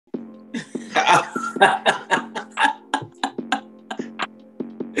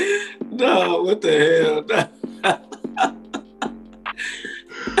No, what the hell?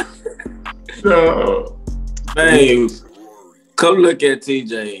 No. Babe, come look at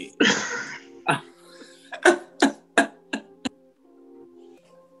TJ.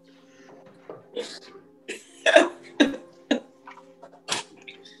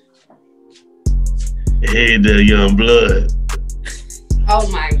 Hey, the young blood. Oh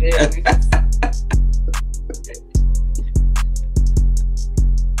my goodness.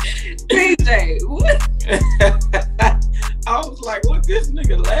 TJ, what? I was like, what this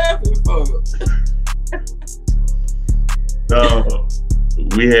nigga laughing for? No,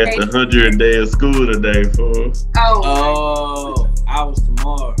 we had the 100th day of school today, fool. Oh, I was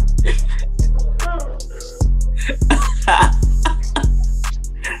tomorrow.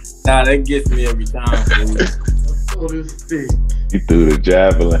 Nah, that gets me every time, fool. He threw the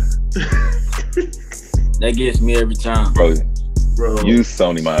javelin. That gets me every time. Bro, Bro. you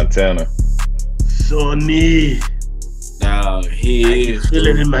Sony Montana. Sony. Nah, he is. Feel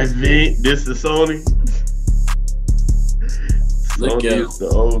it in my vein. This is Sony. Look Sony at is the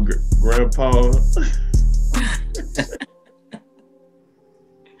old grandpa.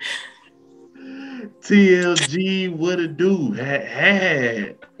 TLG, what it do?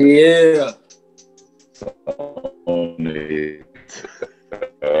 Had. Yeah. Sony.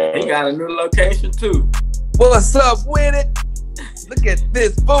 He got a new location too. What's up with it? Look at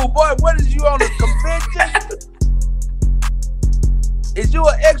this fool, boy. What is you on a convention? Is you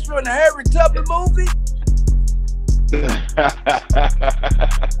an extra in the Harry Tubman movie?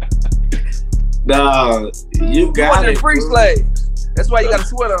 No, you got it. Free slaves. That's why you got a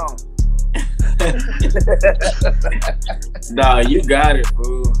sweater on. Nah, you got it,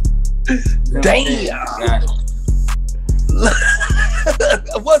 fool. Damn. Got it.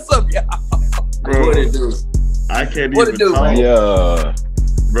 What's up, y'all? Bro, What it do? I can't What even it do, talk. man? Yeah.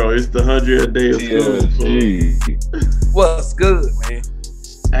 Bro, it's the 100th day of school. fool. TLG. What's good, man?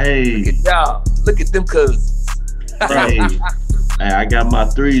 Hey, Look at y'all. Look at them cousins. hey, I got my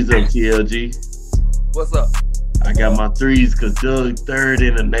threes up, TLG. What's up? I got my threes because Doug third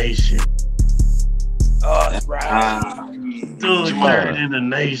in the nation. Oh, that's right. Doug third in the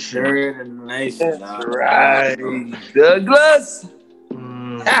nation. Third in the nation. That's right. Douglas.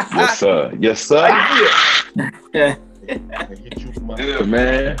 Yes, sir. Yes, sir. Yeah. Good,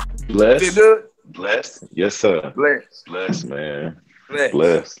 man. Feel Bless. good? Bless. Yes, sir. Bless. Bless, man. Bless.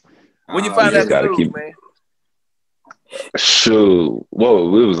 Bless. When you find out gotta the news, keep- man. Shoot. Whoa,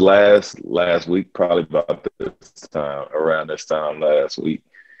 it was last week, probably about this time, around this time last week.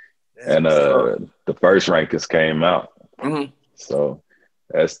 And the first rankings came out. Mm-hmm. So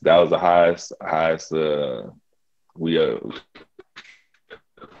that was the highest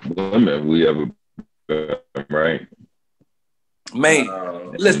women we ever been ranked.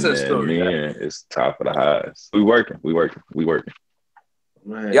 Man, listen to the story. Man, it's top of the highest. We working.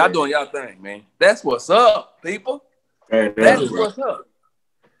 Man. Y'all doing y'all thing, man. That's what's up, people. That's what's up.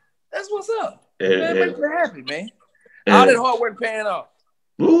 That's what's up. Man, make me happy, man. All that hard work paying off.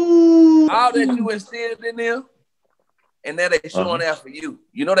 Ooh. All that you instilled in them, and now they showing out for you.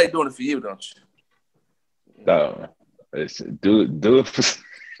 You know they doing it for you, don't you? No, do it for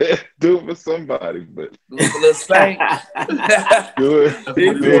do it for somebody, but Do it for little Saint. do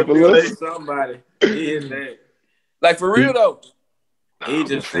it for little somebody. He is that. Like for real though. He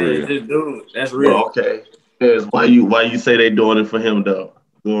just for said, real. just do it. That's real. Well, okay. Yes, why you say they doing it for him though?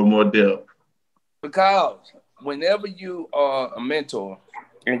 Going more depth. Because whenever you are a mentor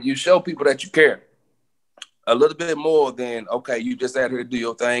and you show people that you care a little bit more than, okay, you just out here to do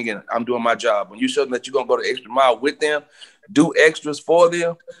your thing and I'm doing my job. When you show them that you're going to go the extra mile with them, do extras for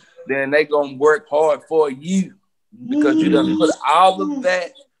them, then they going to work hard for you because you done put all of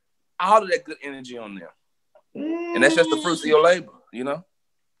that good energy on them. And that's just the fruits of your labor, you know?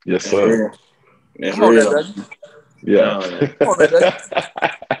 Yes, sir. That's Come on, real. Dougie. Yeah. Come on,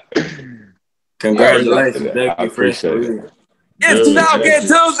 Dougie. Congratulations, I Dougie. appreciate it. It's Talk Can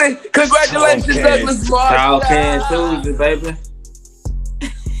Tuesday. Congratulations, Douglas Marshall. Tall Can Tuesday, baby.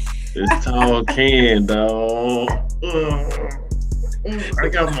 It's tall can, dog.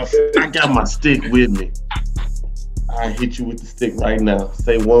 I got my stick with me. I hit you with the stick right now.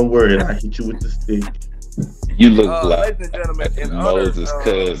 Say one word and I hit you with the stick. You look like ladies and gentlemen, in Moses' honor,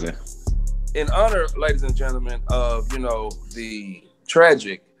 cousin. in honor, ladies and gentlemen, of the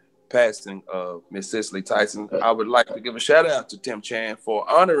tragic passing of Miss Cicely Tyson, I would like to give a shout out to Tim Chan for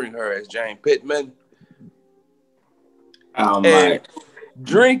honoring her as Jane Pittman Oh, and my.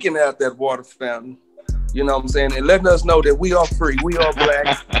 drinking out that water fountain. You know what I'm saying? And letting us know that we are free, we are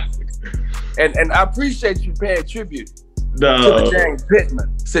black, And I appreciate you paying tribute to No. the James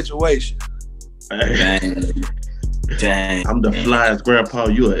Pittman situation. Dang. I'm the flyest grandpa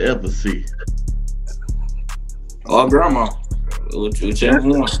you'll ever see. Or grandma. Whichever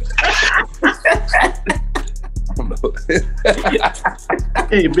one.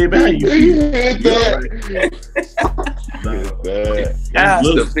 Hey, baby, how you feel?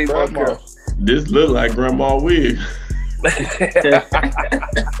 This look like grandma wig.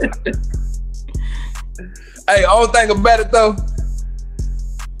 Hey, all thing about it though,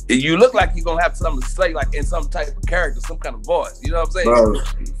 you look like you're gonna have something to say, like in some type of character, some kind of voice. You know what I'm saying? Bro,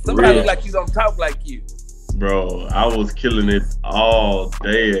 Somebody look like you don't talk like you. Bro, I was killing it all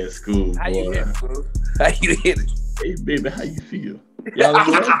day at school. How boy. you hit it, bro? How you hit it? Hey, baby, how you feel? Y'all all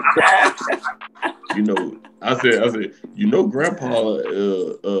right? You know, I said, you know, Grandpa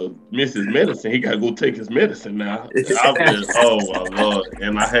misses medicine. He gotta go take his medicine now. I said, oh my Lord.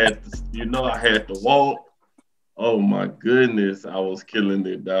 And I had to walk. Oh my goodness, I was killing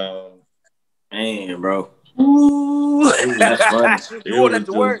it, dog. man, bro. That's funny. You wore that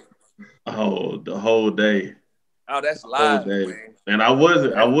to work? Oh, the whole day. Oh, that's live, day. man. And I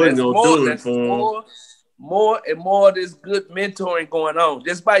wasn't gonna do it for him. More and more of this good mentoring going on.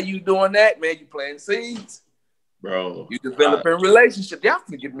 Just by you doing that, man, you planting seeds. Bro. You developing relationships. Y'all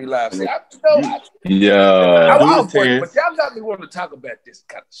can give me live. See, Yeah. but y'all got me wanting to talk about this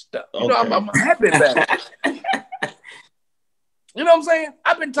kind of stuff. You know, I'm happy about it. You know what I'm saying?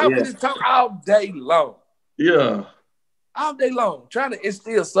 I've been talking this talk all day long. Yeah. All day long, trying to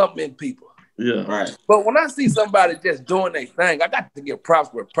instill something in people. Yeah. Right. But when I see somebody just doing their thing, I got to give props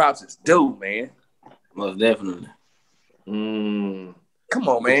where props is due, man. Most definitely. Come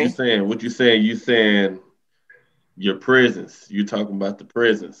on, man. What you saying? You saying your presence. You talking about the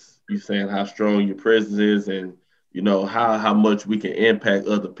presence. You saying how strong your presence is, and you know how much we can impact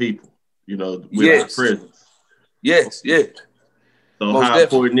other people. You know, with our presence. Yes. So Most how definitely.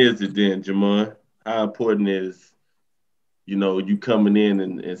 important is it then, Jamon? How important is, you know, you coming in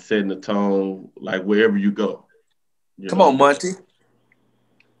and setting the tone like wherever you go? Come on, Monty.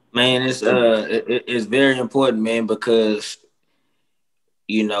 Man, it's very important, man, because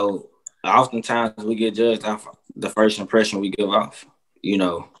you know, oftentimes we get judged off the first impression we give off, you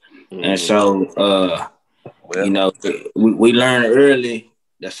know. And so you know, we learn early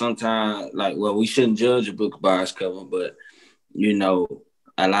that sometimes, like, well, we shouldn't judge a book by its cover, but you know,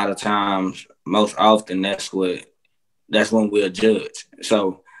 a lot of times, most often, that's when we're judged.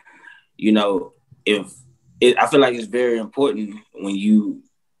 So, you know, I feel like it's very important when you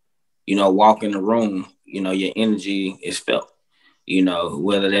know, walk in the room, you know, your energy is felt, you know,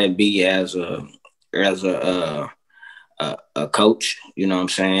 whether that be as a coach, you know what I'm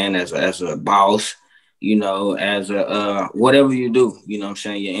saying, as a boss, you know, as a whatever you do, you know what I'm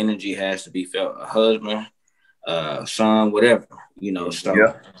saying, your energy has to be felt, a husband, son, whatever, you know. So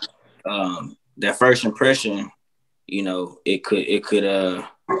that first impression, you know, it could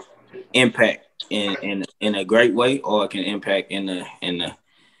impact in a great way, or it can impact in a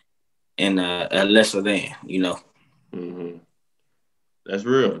lesser than, you know. That's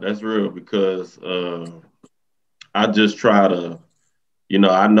real because I just try to, you know,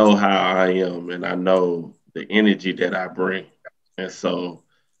 I know how I am and I know the energy that I bring. And so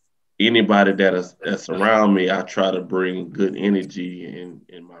anybody that's around me, I try to bring good energy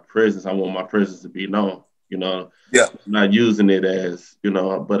in my presence. I want my presence to be known, you know. Yeah. I'm not using it as, you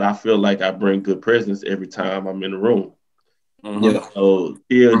know, but I feel like I bring good presence every time I'm in the room. Yeah. So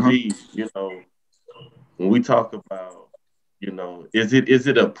TLG, you know, when we talk about, you know, is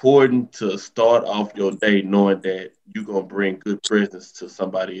it important to start off your day knowing that you're gonna bring good presence to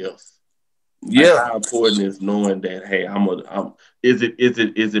somebody else? Yeah. Like, how important is knowing that, hey, is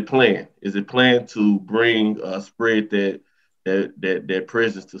it planned? Is it planned to bring spread that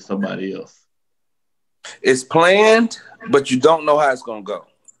presence to somebody else? It's planned, but you don't know how it's gonna go.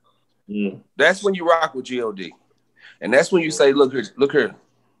 That's when you rock with God. And that's when you say, look here.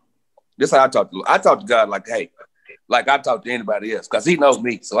 This is how I talk to God like, hey, like I talk to anybody else, because he knows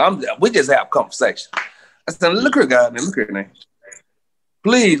me. So we just have conversation. I said, look here, God, man, look here, man.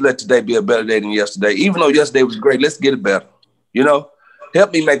 Please let today be a better day than yesterday. Even though yesterday was great, let's get it better. You know,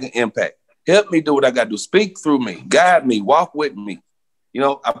 help me make an impact. Help me do what I got to do. Speak through me, guide me, walk with me. You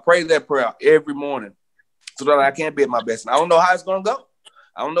know, I pray that prayer every morning so that I can be at my best. And I don't know how it's going to go.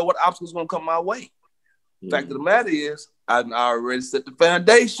 I don't know what obstacles going to come my way. Fact of the matter is, I already set the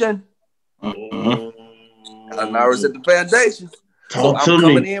foundation. I already set the foundation. So I'm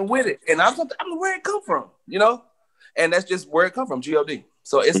coming in with it. And I'm where it come from, you know? And that's just where it come from, God.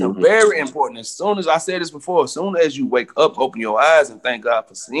 So it's a very important. As soon as I said this before, as soon as you wake up, open your eyes, and thank God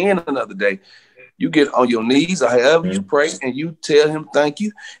for seeing another day, you get on your knees or however you pray, and you tell him thank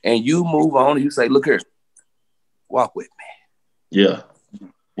you, and you move on, and you say, look here, walk with me. Yeah.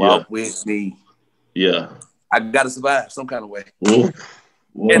 Walk with me. Yeah. I got to survive some kind of way. Oof.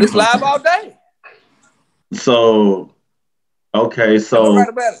 And it's live all day. So, okay, so. I'm right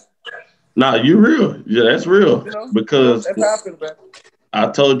about it. Nah, you real. Yeah, that's real. You know, because that's how I feel about it. I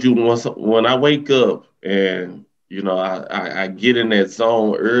told you when I wake up and, you know, I get in that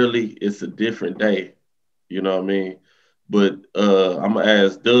zone early, it's a different day. You know what I mean? But I'm going to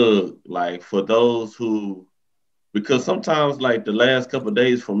ask Doug, like, for those who, because sometimes, like, the last couple of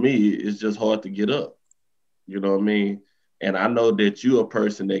days for me, it's just hard to get up. You know what I mean? And I know that you're a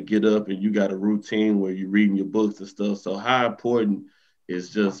person that get up and you got a routine where you're reading your books and stuff. So how important is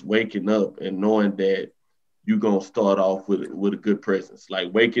just waking up and knowing that you're going to start off with a good presence?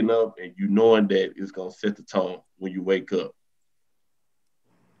 Like waking up and you knowing that it's going to set the tone when you wake up.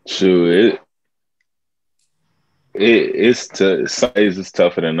 Sure, some days it's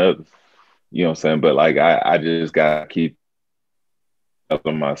tougher than others. You know what I'm saying? But like I just gotta keep up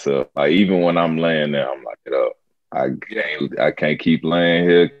on myself. Like even when I'm laying there, I'm like, get up. I can't keep laying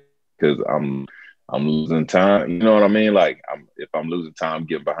here because I'm losing time. You know what I mean? Like if I'm losing time,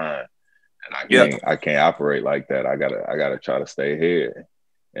 get behind. And I can't operate like that. I gotta try to stay ahead.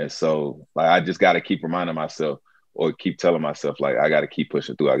 And so like I just gotta keep reminding myself or keep telling myself, like, I gotta keep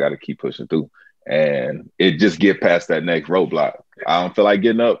pushing through. I gotta keep pushing through. And it just get past that next roadblock. I don't feel like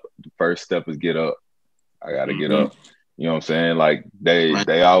getting up. The first step is get up. I gotta get up. You know what I'm saying? Like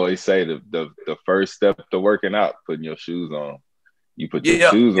they always say the first step to working out, putting your shoes on. You put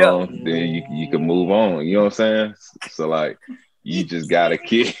your shoes on, then you can move on. You know what I'm saying? So like you just gotta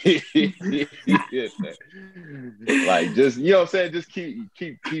keep like just, you know what I'm saying, just keep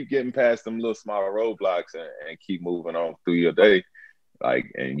getting past them little small roadblocks and keep moving on through your day.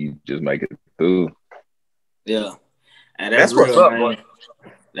 Like, and you just make it through. Yeah. And that's real, what's up, man.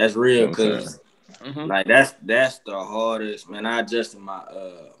 That's real, because like that's the hardest, man. I adjusted my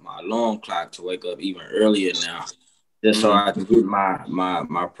my alarm clock to wake up even earlier now, just so I can get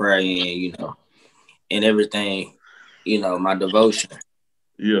my prayer in, you know, and everything, you know, my devotion.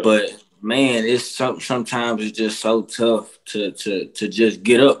 Yeah. But man, it's sometimes it's just so tough to just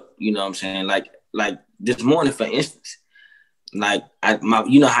get up. You know what I'm saying? Like this morning, for instance, like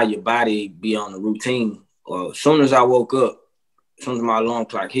you know how your body be on the routine. Or as soon as I woke up, as soon as my alarm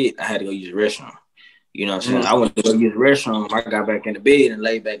clock hit, I had to go use the restroom. You know what I'm saying? I went to go use the restroom. I got back in the bed and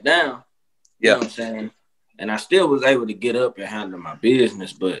laid back down. You know what I'm saying? And I still was able to get up and handle my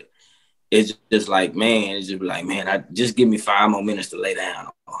business, but it's just like, man, it's just like, man, I just give me 5 more minutes to lay down.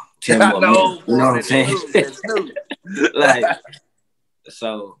 Or 10 more minutes. You know what I'm saying? Like,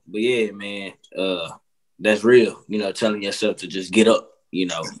 so, but yeah, man, that's real. You know, telling yourself to just get up, you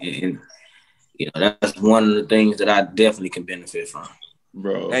know, and you know, that's one of the things that I definitely can benefit from.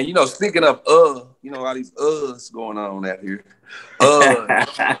 Bro. And you know, speaking of you know, all these going on out here.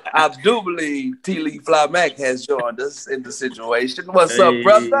 I do believe t.lee Fly Mac has joined us in the situation. What's up,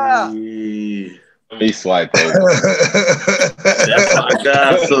 brother? Let me swipe over. That's my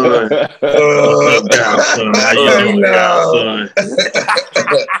godson. What's up, godson? How you doing, godson?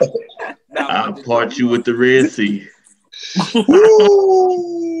 I'll part you with the Red Sea.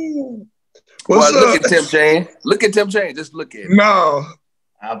 What's up? Look at Tim Chain. Look at Tim Chain. Just look at him. No.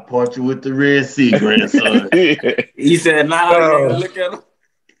 I'll part you with the Red Sea, grandson. He said, nah, no. Look at him.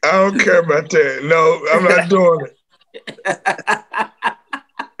 I don't care about that. No, I'm not doing it.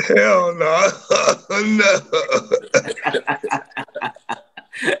 Hell no.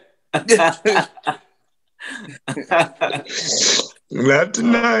 No. Not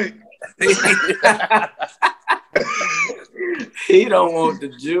tonight. He don't want the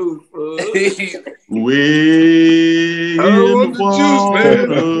juice. We I don't want the juice,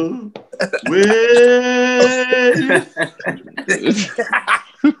 man.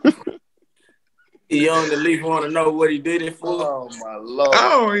 He on the leaf want to know what he did it for. Oh my Lord! I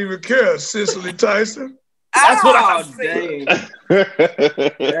don't even care, Cicely Tyson. That's what I'm saying.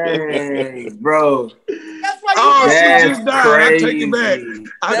 Dang, bro. That's why she just died. I take it back.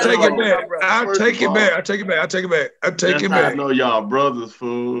 I take it back. I know y'all brothers,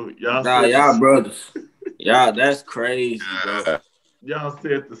 fool. Y'all brothers. Y'all, that's crazy, bro. Y'all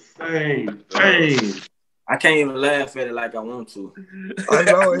said the same thing. I can't even laugh at it like I want to. I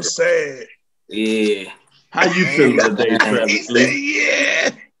know it's sad. Yeah. How you feeling today, Travis Lee? Yeah.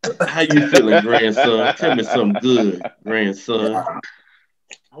 How you feeling, grandson? Tell me something good, grandson. I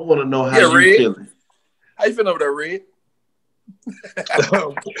want to know how you feeling. How you feeling over there, Red?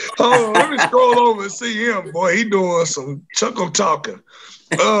 Hold on, let me scroll over and see him. Boy, he doing some chuckle talking.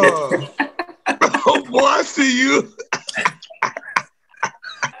 Oh boy, I see you.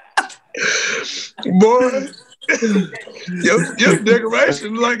 Boy, your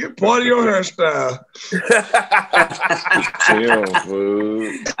decoration like it part of your hairstyle. Chill, fool.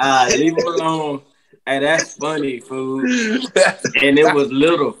 Leave him alone. Hey, that's funny, fool. And it was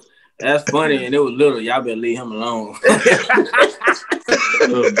little. That's funny, and it was little. Y'all better leave him alone.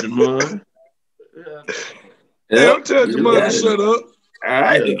 Jamon. Hey, don't tell Jamon to shut up. All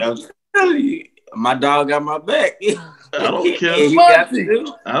right, I'm telling you, my dog got my back. I don't care.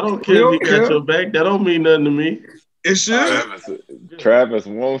 I don't care if he got your back. That don't mean nothing to me. It should. Travis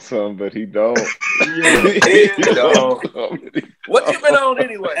wants some, but he don't. He don't. What you been on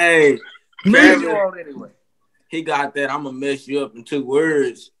anyway? Hey, Travis, you on anyway? He got that. I'm gonna mess you up in 2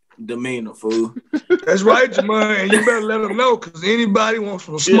 words. Demeanor, fool. That's right, Jamon. And you better let him know, because anybody wants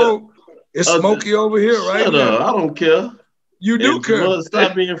some smoke. It's smoky over here right now. I don't care. You do care. Jamon,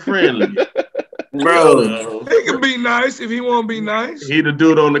 stop being friendly. Bro, he can be nice if he want to be nice. He the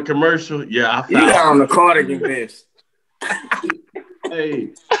dude on the commercial. Yeah, I found you got on the cardigan vest.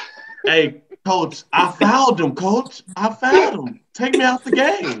 Hey, coach, I fouled him, coach. I fouled him. Take me out the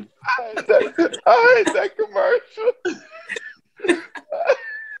game. I hate that commercial.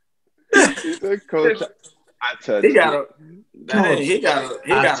 He said, coach, I touched him. He got a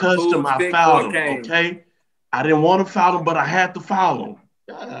touched him. I fouled him, okay? I didn't want to foul him, but I had to foul him.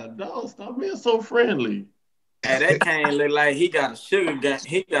 God, dog, stop being so friendly. Hey, that cane look like he got a sugar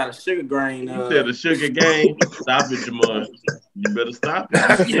grain. You said a sugar cane? Stop it, Jamon. You better stop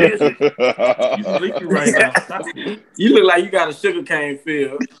it. You sleepy right now. Stop it. You look like you got a sugar cane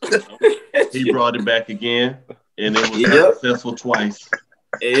feel. He brought it back again, and it was successful twice.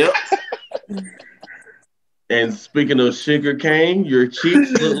 Yep. And speaking of sugar cane, your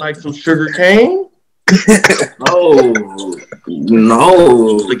cheeks look like some sugar cane. Oh no!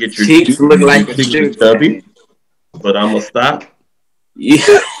 Look at your cheeks look like a sugar chubby. But I'm gonna stop.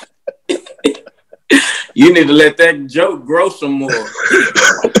 Yeah. You need to let that joke grow some more.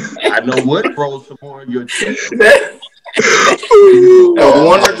 I know what grows some more. Your cheeks. One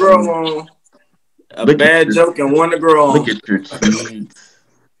to grow on. A bad joke and one to grow on. Look at your cheeks.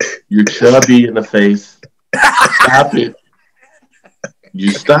 You're chubby in the face. Stop it.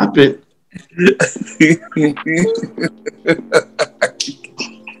 You stop it.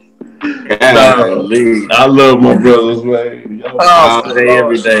 I love my brothers, man. All day,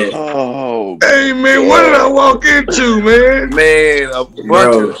 every day. Oh, hey, man, what did I walk into, man? Man, a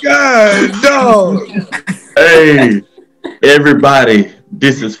bunch of God, dog. Hey, everybody,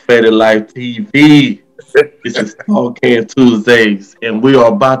 this is Faded Life TV. This is Talking Tuesdays, and we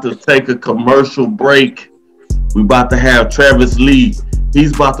are about to take a commercial break. We about to have Travis Lee.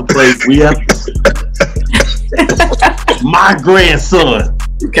 He's about to play. We have my grandson.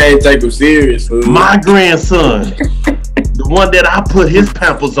 You can't take him serious, fool. My grandson, the one that I put his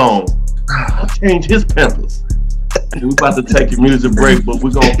pampers on. I changed his pampers. We about to take a music break, but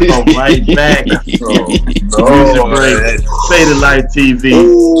we're gonna come right back. Music break. Faded Life TV.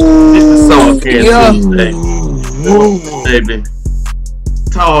 This is Talking Tuesday, baby.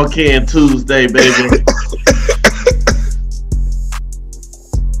 Talking Tuesday, baby.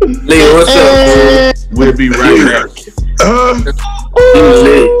 Lee, what's up, fool? We'll be right back.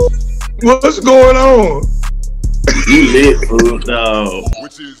 What's going on? You lit, fool. No.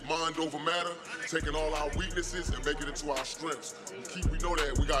 Which is mind over matter, taking all our weaknesses and making it to our strengths. We know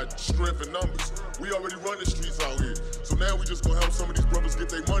that we got strength in numbers. We already run the streets out here. So now we just gonna help some of these brothers get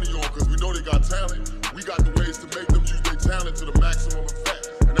their money on, because we know they got talent. We got the ways to make them use their talent to the maximum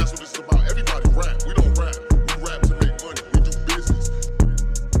effect. And that's what it's about. Everybody rap. We don't rap. We rap to make money. We do business.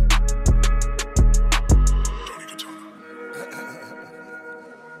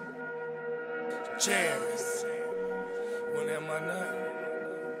 Cheers. When am I not?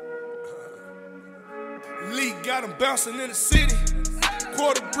 Lee got him bouncing in the city.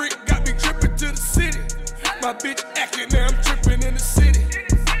 Quarter brick got me tripping to the city. My bitch acting, now I'm tripping in the city.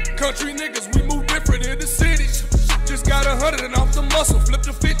 Country niggas, we move different in the city. Just got 100 and off the muscle, flip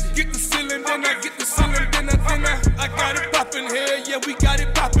the 50. Get the ceiling, then I get the ceiling, then I got it popping. Hell yeah, we got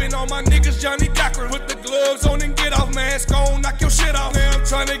it popping. All my niggas Johnny Cochran. Put the gloves on and get off, mask on, knock your shit off. Now I'm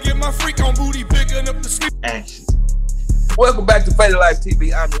trying to get my freak on booty big enough to sleep. Action. Welcome back to Faded Life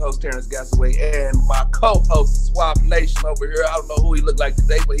TV. I'm your host, Terrence Gasaway, and my co-host, Swap Nation over here. I don't know who he look like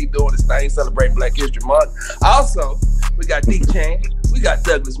today, but he doing his thing, celebrating Black History Month. Also, we got D. Chan, we got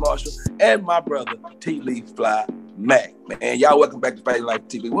Douglas Marshall, and my brother, T.lee Fly Mac, man. Y'all welcome back to Family Life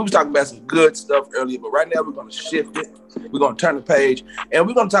TV. We was talking about some good stuff earlier, but right now we're going to shift it. We're going to turn the page, and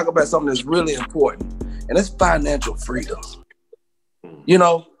we're going to talk about something that's really important, and it's financial freedom. You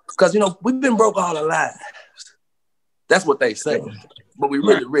know, because, you know, we've been broke all our lives. That's what they say. But we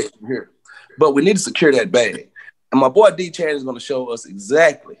really rich here. But we need to secure that bag. And my boy D-Chan is going to show us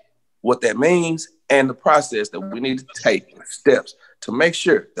exactly what that means and the process that we need to take, steps to make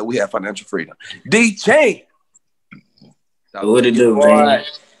sure that we have financial freedom. D-Chan! What it do, man?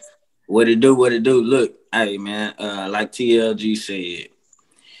 What it do? Look, hey, man, like TLG said,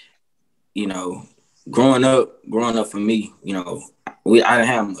 you know, growing up for me, you know, I didn't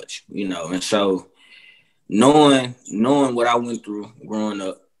have much, you know, and so knowing what I went through growing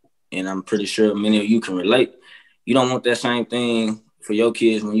up, and I'm pretty sure many of you can relate, you don't want that same thing for your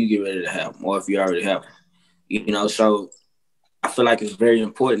kids when you get ready to have them, or if you already have them, you know. So I feel like it's very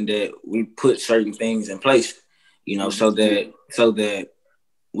important that we put certain things in place, you know, so that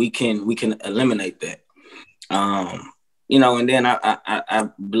we can eliminate that, you know. And then I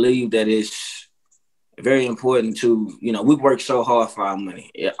believe that it's very important to, you know, we work so hard for our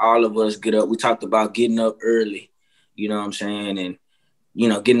money. All of us get up. We talked about getting up early, you know what I'm saying, and, you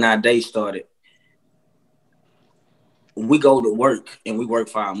know, getting our day started. We go to work and we work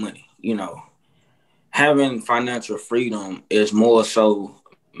for our money, you know. Having financial freedom is more so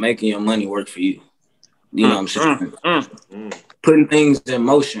making your money work for you. You know what I'm saying? Putting things in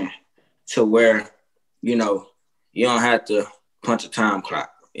motion to where, you know, you don't have to punch a time clock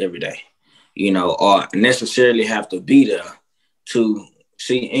every day, you know, or necessarily have to be there to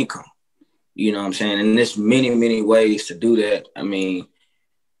see income. You know what I'm saying? And there's many, many ways to do that. I mean,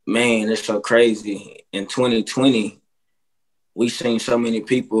 man, it's so crazy. In 2020, we've seen so many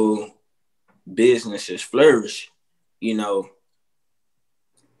people, businesses flourish, you know.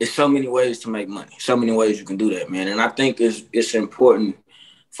 It's so many ways to make money. So many ways you can do that, man. And I think it's important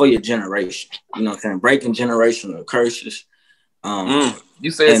for your generation. You know what I'm saying? Breaking generational curses. You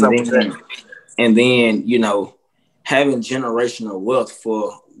said something. And then, you know, having generational wealth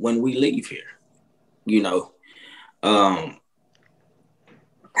for when we leave here. You know,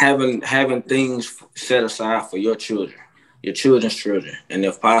 having things set aside for your children, your children's children, and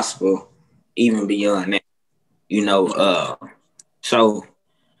if possible, even beyond that. You know, so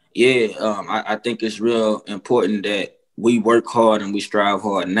yeah, I think it's real important that we work hard and we strive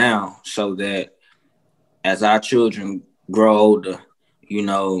hard now so that as our children grow older, you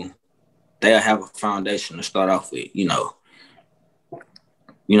know, they'll have a foundation to start off with, you know.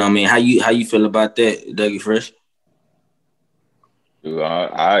 You know what I mean? How you feel about that, Dougie Fresh? Dude,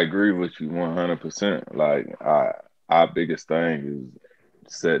 I agree with you 100%. Like, our biggest thing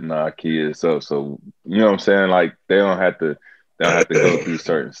is setting our kids up. So, you know what I'm saying? Like, they don't have to go through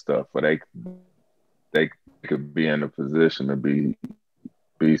certain stuff, but they could be in a position to be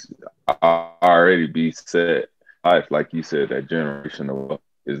already be set. Like you said, that generational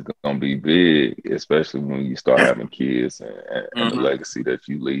is gonna be big, especially when you start having kids and the legacy that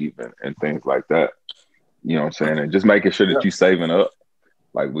you leave and things like that. You know what I'm saying? And just making sure that you saving up.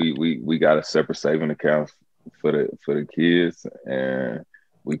 Like we got a separate saving account for the kids, and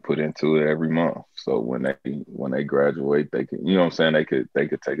we put into it every month. So when they graduate, they can, you know what I'm saying, they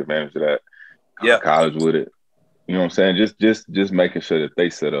could take advantage of that. Go to college with it. You know what I'm saying? Just making sure that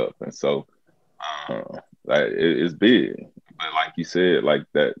they set up. And so like it's big. But like you said, like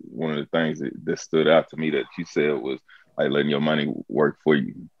that, one of the things that stood out to me that you said was like letting your money work for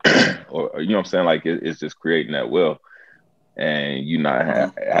you. Or you know what I'm saying? Like it's just creating that wealth, and you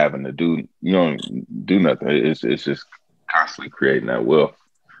not having to do, you know, do nothing. It's just constantly creating that wealth.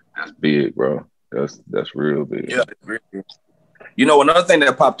 That's big, bro. That's real big. Yeah. You know, another thing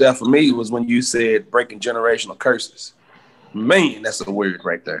that popped out for me was when you said breaking generational curses. Man, that's a word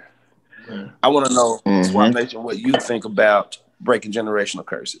right there. I want to know, Swap Nation, what you think about breaking generational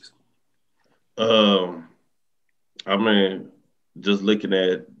curses. I mean, just looking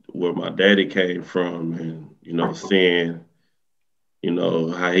at where my daddy came from, and you know, seeing, you know,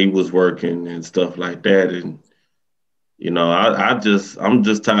 how he was working and stuff like that, and you know, I'm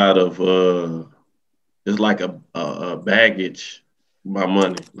just tired of it's like a baggage, my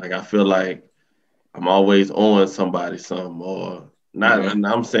money. Like I feel like I'm always owing somebody something, or not. And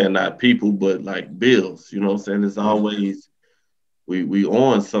I'm saying not people, but like bills. You know what I'm saying? It's always we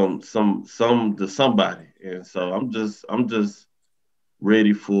owing some to somebody, and so I'm just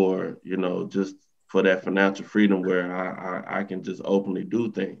ready for, you know, just for that financial freedom where I can just openly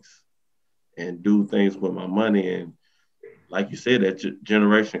do things with my money. And like you said, that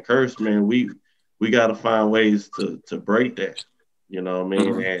generation curse, man, we got to find ways to break that. You know what I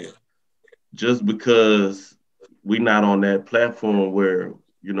mean? And just because we not on that platform where,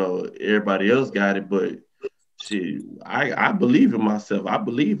 you know, everybody else got it, but shit, I believe in myself. I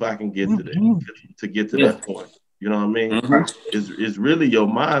believe I can get to that point. You know what I mean? It's really your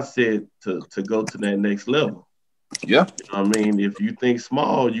mindset to go to that next level. Yeah. You know what I mean? If you think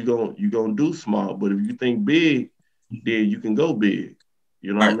small, you gonna do small. But if you think big, then you can go big.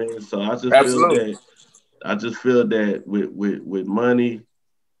 You know what I mean? So I just feel that with money,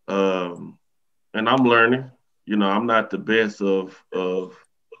 and I'm learning. You know, I'm not the best of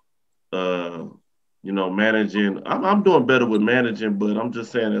you know, managing. I'm doing better with managing, but I'm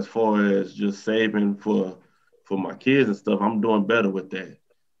just saying as far as just saving for my kids and stuff, I'm doing better with that.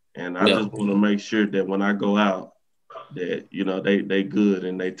 And I just want to make sure that when I go out, that, you know, they good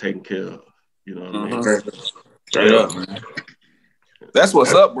and they taken care of. You know what I mean? Straight up, man. That's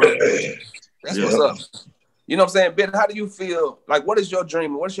what's up, bro. That's what's up. You know what I'm saying? Ben, how do you feel? Like, what is your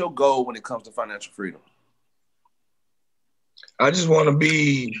dream? What's your goal when it comes to financial freedom? I just want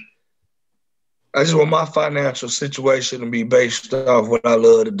my financial situation to be based off what I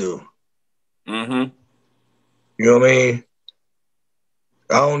love to do. You know what I mean?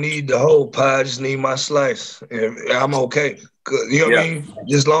 I don't need the whole pie. I just need my slice. And I'm okay. You know what I mean?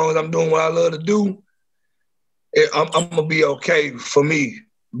 As long as I'm doing what I love to do, I'm going to be okay for me.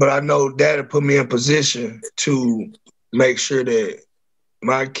 But I know that'll put me in position to make sure that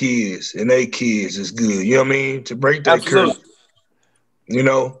my kids and their kids is good. You know what I mean? To break that curse. You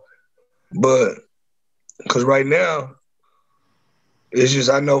know? But, because right now, it's just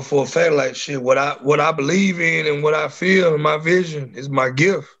I know for a fact, like, shit, what I believe in and what I feel and my vision is my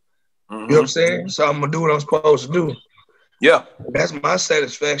gift. You know what I'm saying? So I'm going to do what I'm supposed to do. Yeah. That's my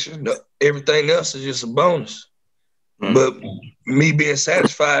satisfaction. Everything else is just a bonus. But me being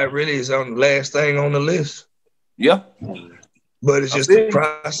satisfied really is on the last thing on the list. Yeah. But it's just the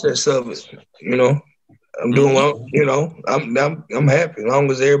process of it, you know. I'm doing well, you know, I'm happy as long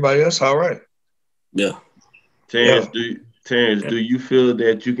as everybody else all right. Yeah. Terrence, do you feel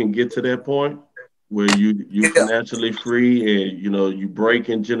that you can get to that point where you financially free and, you know, you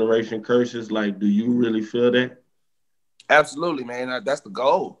breaking generation curses? Like, do you really feel that? Absolutely, man. That's the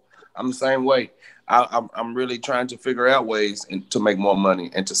goal. I'm the same way. I'm really trying to figure out ways to make more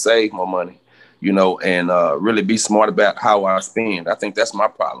money and to save more money, you know, and really be smart about how I spend. I think that's my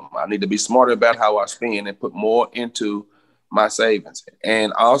problem. I need to be smarter about how I spend and put more into my savings,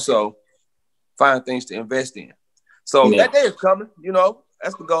 and also find things to invest in. So that day is coming, you know.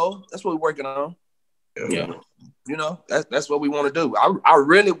 That's the goal. That's what we're working on. Yeah. You know, that's what we want to do.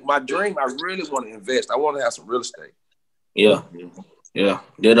 My dream, I really want to invest. I want to have some real estate. Yeah. Yeah.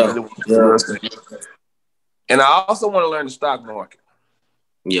 Ditto. Real estate. And I also want to learn the stock market.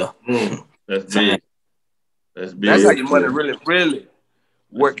 Yeah. That's big. That's big. That's how your money really, really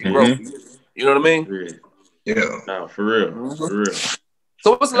work and grow. You know what I mean? Yeah. No, for real. For real.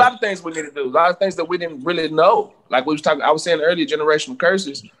 So it's a lot of things we need to do. A lot of things that we didn't really know. Like we was talking, I was saying earlier, generational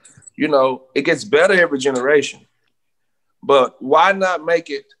curses, you know, it gets better every generation. But why not make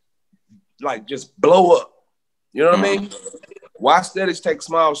it like just blow up? You know what I mean? Why steady take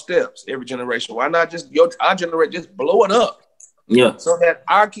small steps every generation? Why not just our generation just blow it up? Yeah. So that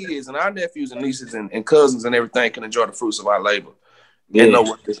our kids and our nephews and nieces and cousins and everything can enjoy the fruits of our labor. And know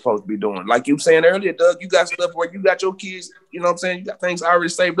what they're supposed to be doing. Like you were saying earlier, Doug, you got stuff where you got your kids, you know what I'm saying? You got things already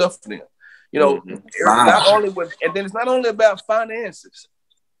saved up for them. You know, not only and then it's not only about finances.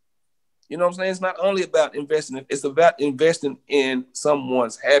 You know what I'm saying? It's not only about investing, it's about investing in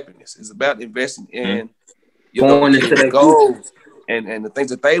someone's happiness. It's about investing in your goals and the things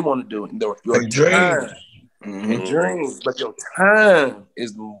that they want to do and your time and dreams. But your time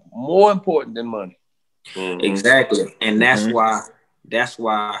is more important than money. Exactly. And that's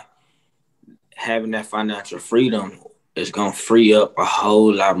why having that financial freedom is going to free up a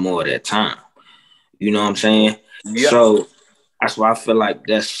whole lot more of that time. You know what I'm saying? Yeah. So that's why I feel like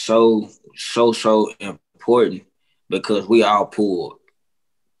that's so important, because we all pulled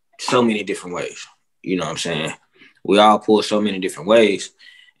so many different ways. You know what I'm saying? We all pull so many different ways.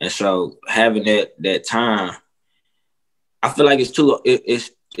 And so having that time, I feel like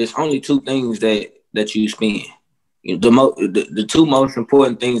it's only two things that you spend. You know, the two most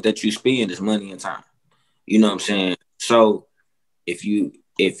important things that you spend is money and time. You know what I'm saying? So if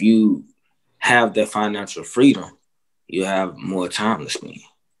you have that financial freedom, you have more time to spend.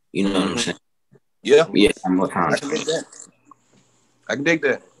 You know what I'm saying? Yeah. Yeah, more time. I can dig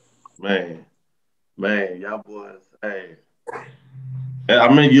that. Man, y'all boys, hey.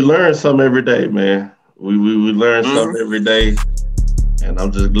 I mean, you learn something every day, man. We learn something every day. And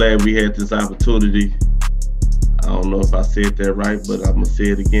I'm just glad we had this opportunity. I don't know if I said that right, but I'm going to say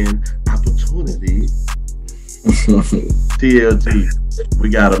it again. Opportunity TLG, we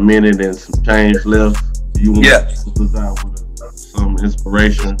got a minute and some change left. You want to close us out with some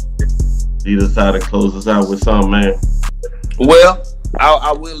inspiration? You decided to close us out with something, man. Well,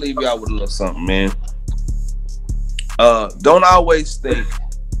 I will leave y'all with a little something, man. Don't always think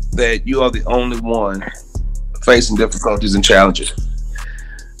that you are the only one facing difficulties and challenges.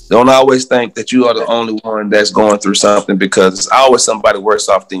 Don't always think that you are the only one that's going through something, because it's always somebody worse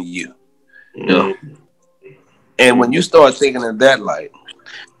off than you. You know? And when you start thinking in that light,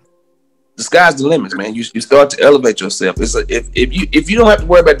 the sky's the limit, man. You start to elevate yourself. If you don't have to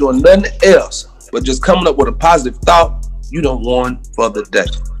worry about doing nothing else but just coming up with a positive thought, you done won for the day.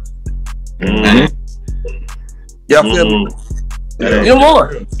 Y'all feel me? Yeah. You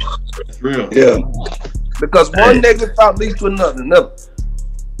won. That's real. Yeah. Because one negative thought leads to another.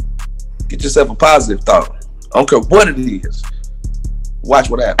 Get yourself a positive thought. I don't care what it is. Watch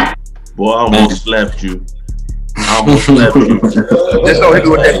what happens. Boy, I almost slapped you. Just don't hit me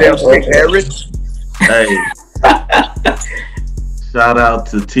with that damn stick, Harry. Hey. Shout out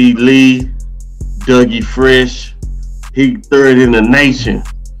to T.lee, Dougie Fresh. He third in the nation.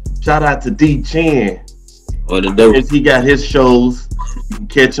 Shout out to D. Chan. What to do? He got his shows. You can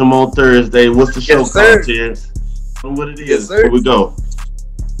catch him on Thursday. What's the show called, Chance? What it is? Yes, sir. Here we go.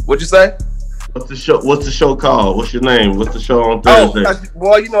 What'd you say? What's the show called? What's your name? What's the show on Thursday? I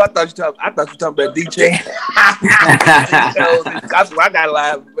thought you talking about DJ. That's what I got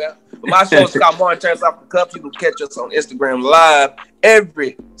live about. But my show's called More Turns Off the Cups. You can catch us on Instagram live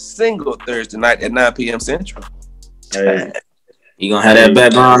every single Thursday night at 9 p.m. Central. Hey. You gonna have that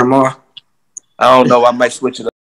background tomorrow? I don't know. I might switch it up.